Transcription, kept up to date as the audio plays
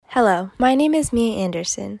Hello, my name is Mia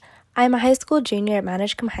Anderson. I am a high school junior at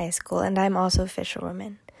Manashcombe High School, and I am also a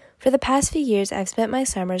fisherwoman. For the past few years, I've spent my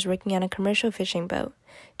summers working on a commercial fishing boat.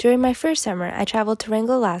 During my first summer, I traveled to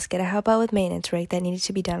Wrangell, Alaska to help out with maintenance work that needed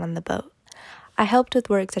to be done on the boat. I helped with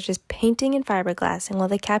work such as painting and fiberglassing, while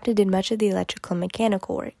the captain did much of the electrical and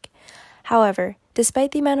mechanical work. However,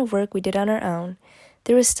 despite the amount of work we did on our own,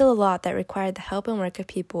 there was still a lot that required the help and work of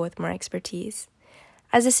people with more expertise.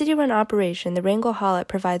 As a city-run operation, the Wrangell haulout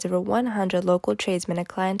provides over 100 local tradesmen a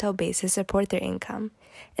clientele base to support their income,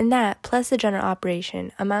 and that, plus the general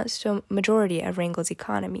operation, amounts to a majority of Wrangell's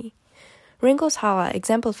economy. Wrangell's haulout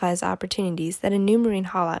exemplifies the opportunities that a new marine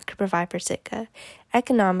haulout could provide for Sitka,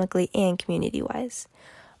 economically and community-wise.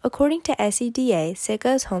 According to SEDA,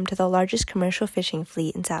 Sitka is home to the largest commercial fishing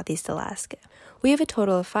fleet in Southeast Alaska. We have a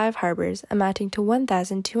total of 5 harbors, amounting to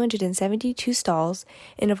 1,272 stalls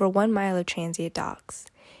and over 1 mile of transient docks.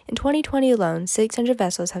 In 2020 alone, 600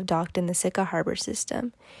 vessels have docked in the Sitka harbor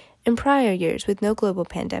system. In prior years, with no global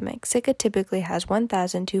pandemic, Sitka typically has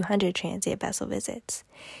 1,200 transient vessel visits.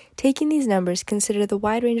 Taking these numbers, consider the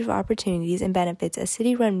wide range of opportunities and benefits a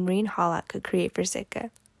city-run marine haulout could create for Sitka.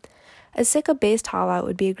 A Sitka-based haulout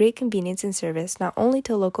would be a great convenience and service not only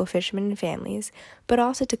to local fishermen and families, but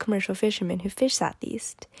also to commercial fishermen who fish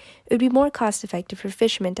southeast. It would be more cost-effective for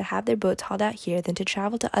fishermen to have their boats hauled out here than to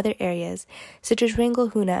travel to other areas, such as Wrangell,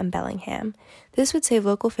 Hoona, and Bellingham. This would save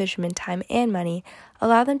local fishermen time and money,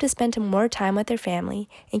 allow them to spend more time with their family,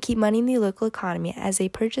 and keep money in the local economy as they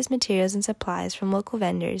purchase materials and supplies from local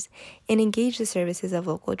vendors and engage the services of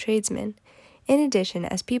local tradesmen. In addition,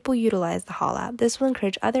 as people utilize the haulout, this will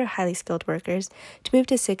encourage other highly skilled workers to move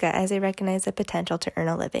to Sitka as they recognize the potential to earn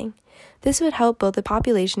a living. This would help build the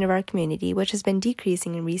population of our community, which has been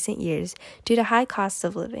decreasing in recent years due to high costs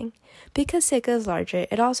of living. Because Sitka is larger,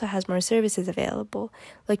 it also has more services available,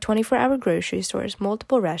 like 24-hour grocery stores,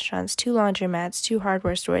 multiple restaurants, 2 laundromats, 2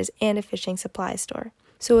 hardware stores, and a fishing supply store.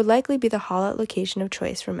 So it would likely be the haulout location of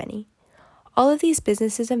choice for many. All of these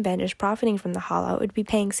businesses and vendors profiting from the haulout would be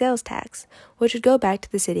paying sales tax, which would go back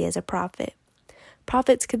to the city as a profit.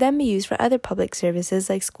 Profits could then be used for other public services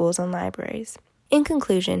like schools and libraries. In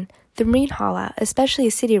conclusion, the marine haulout, especially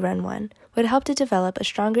a city-run one, would help to develop a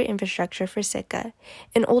stronger infrastructure for Sitka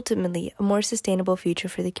and ultimately a more sustainable future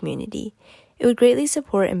for the community. It would greatly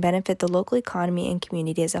support and benefit the local economy and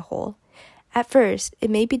community as a whole. At first, it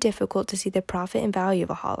may be difficult to see the profit and value of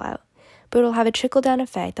a haulout, but it will have a trickle-down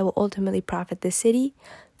effect that will ultimately profit the city,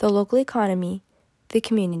 the local economy, the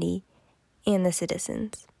community, and the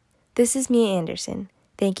citizens. This is Mia Anderson.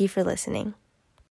 Thank you for listening.